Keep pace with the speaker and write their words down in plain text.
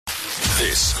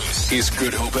This is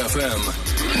Good Hope FM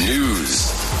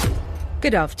News.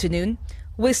 Good afternoon.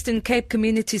 Western Cape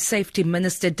Community Safety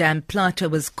Minister Plato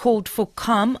was called for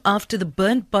calm after the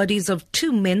burnt bodies of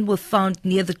two men were found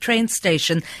near the train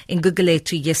station in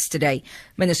Gugulethu yesterday.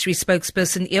 Ministry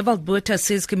spokesperson Ewald Botha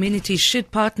says communities should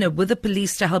partner with the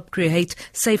police to help create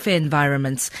safer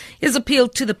environments. He has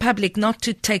appealed to the public not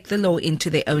to take the law into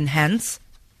their own hands.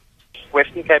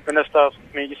 Western Cape Minister of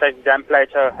Community Safety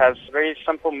Plato has a very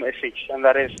simple message, and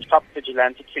that is stop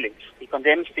vigilante killings. He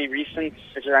condemns the recent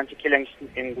vigilante killings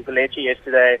in Gugulethu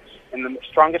yesterday in the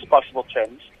strongest possible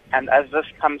terms. And as this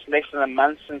comes less than a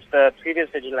month since the previous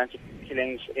vigilante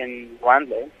killings in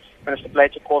Rwanda, Minister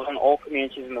Plato calls on all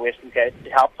communities in the Western Cape to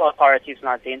help the authorities in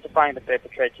identifying the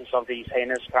perpetrators of these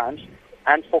heinous crimes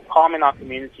and for calm in our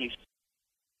communities.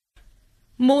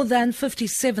 More than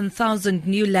 57,000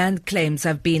 new land claims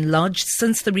have been lodged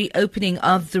since the reopening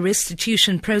of the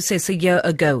restitution process a year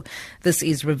ago. This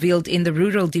is revealed in the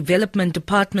Rural Development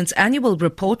Department's annual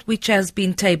report, which has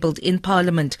been tabled in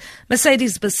Parliament.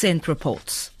 Mercedes Besent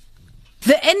reports.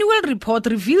 The annual report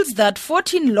reveals that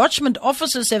 14 lodgement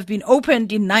offices have been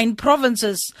opened in 9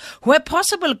 provinces, where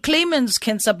possible claimants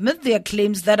can submit their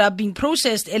claims that are being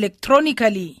processed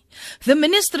electronically. The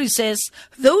ministry says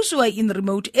those who are in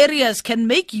remote areas can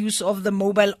make use of the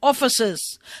mobile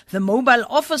offices. The mobile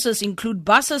offices include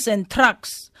buses and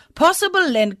trucks. Possible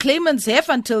land claimants have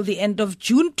until the end of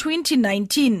June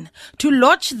 2019 to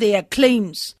lodge their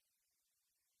claims.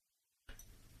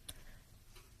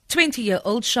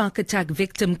 20-year-old shark attack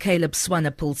victim Caleb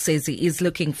Swanepoel says he is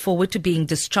looking forward to being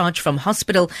discharged from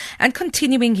hospital and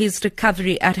continuing his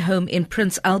recovery at home in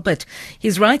Prince Albert.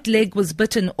 His right leg was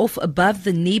bitten off above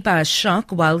the knee by a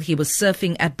shark while he was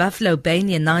surfing at Buffalo Bay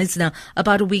near Knysna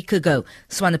about a week ago.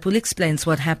 Swanepoel explains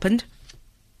what happened.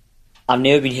 I've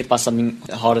never been hit by something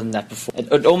harder than that before.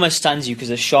 It almost stuns you because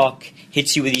a shark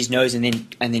hits you with his nose and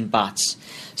then bites.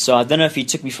 So I don't know if he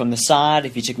took me from the side,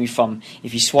 if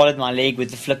he swallowed my leg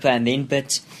with the flipper and then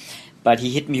bit, but he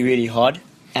hit me really hard.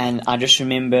 And I just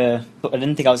remember, I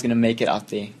didn't think I was going to make it out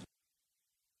there.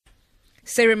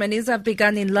 Ceremonies have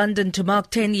begun in London to mark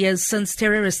 10 years since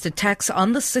terrorist attacks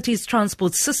on the city's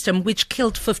transport system, which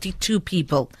killed 52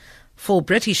 people. 4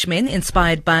 British men,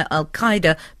 inspired by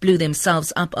Al-Qaeda, blew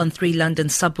themselves up on 3 London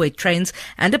subway trains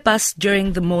and a bus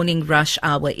during the morning rush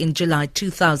hour in July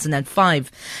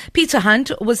 2005. Peter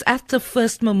Hunt was at the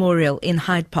first memorial in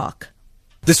Hyde Park.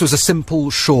 This was a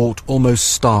simple, short, almost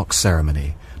stark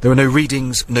ceremony. There were no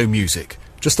readings, no music,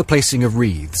 just the placing of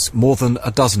wreaths, more than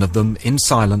a dozen of them in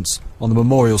silence, on the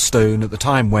memorial stone at the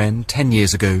time when, 10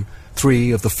 years ago,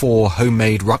 3 of the 4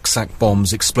 homemade rucksack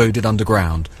bombs exploded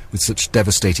underground with such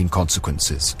devastating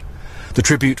consequences. The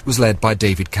tribute was led by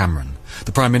David Cameron.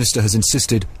 The Prime Minister has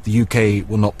insisted the UK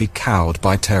will not be cowed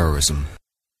by terrorism.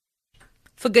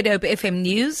 For Good Hope FM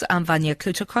News, I'm Vanya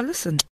Kluter-Collison.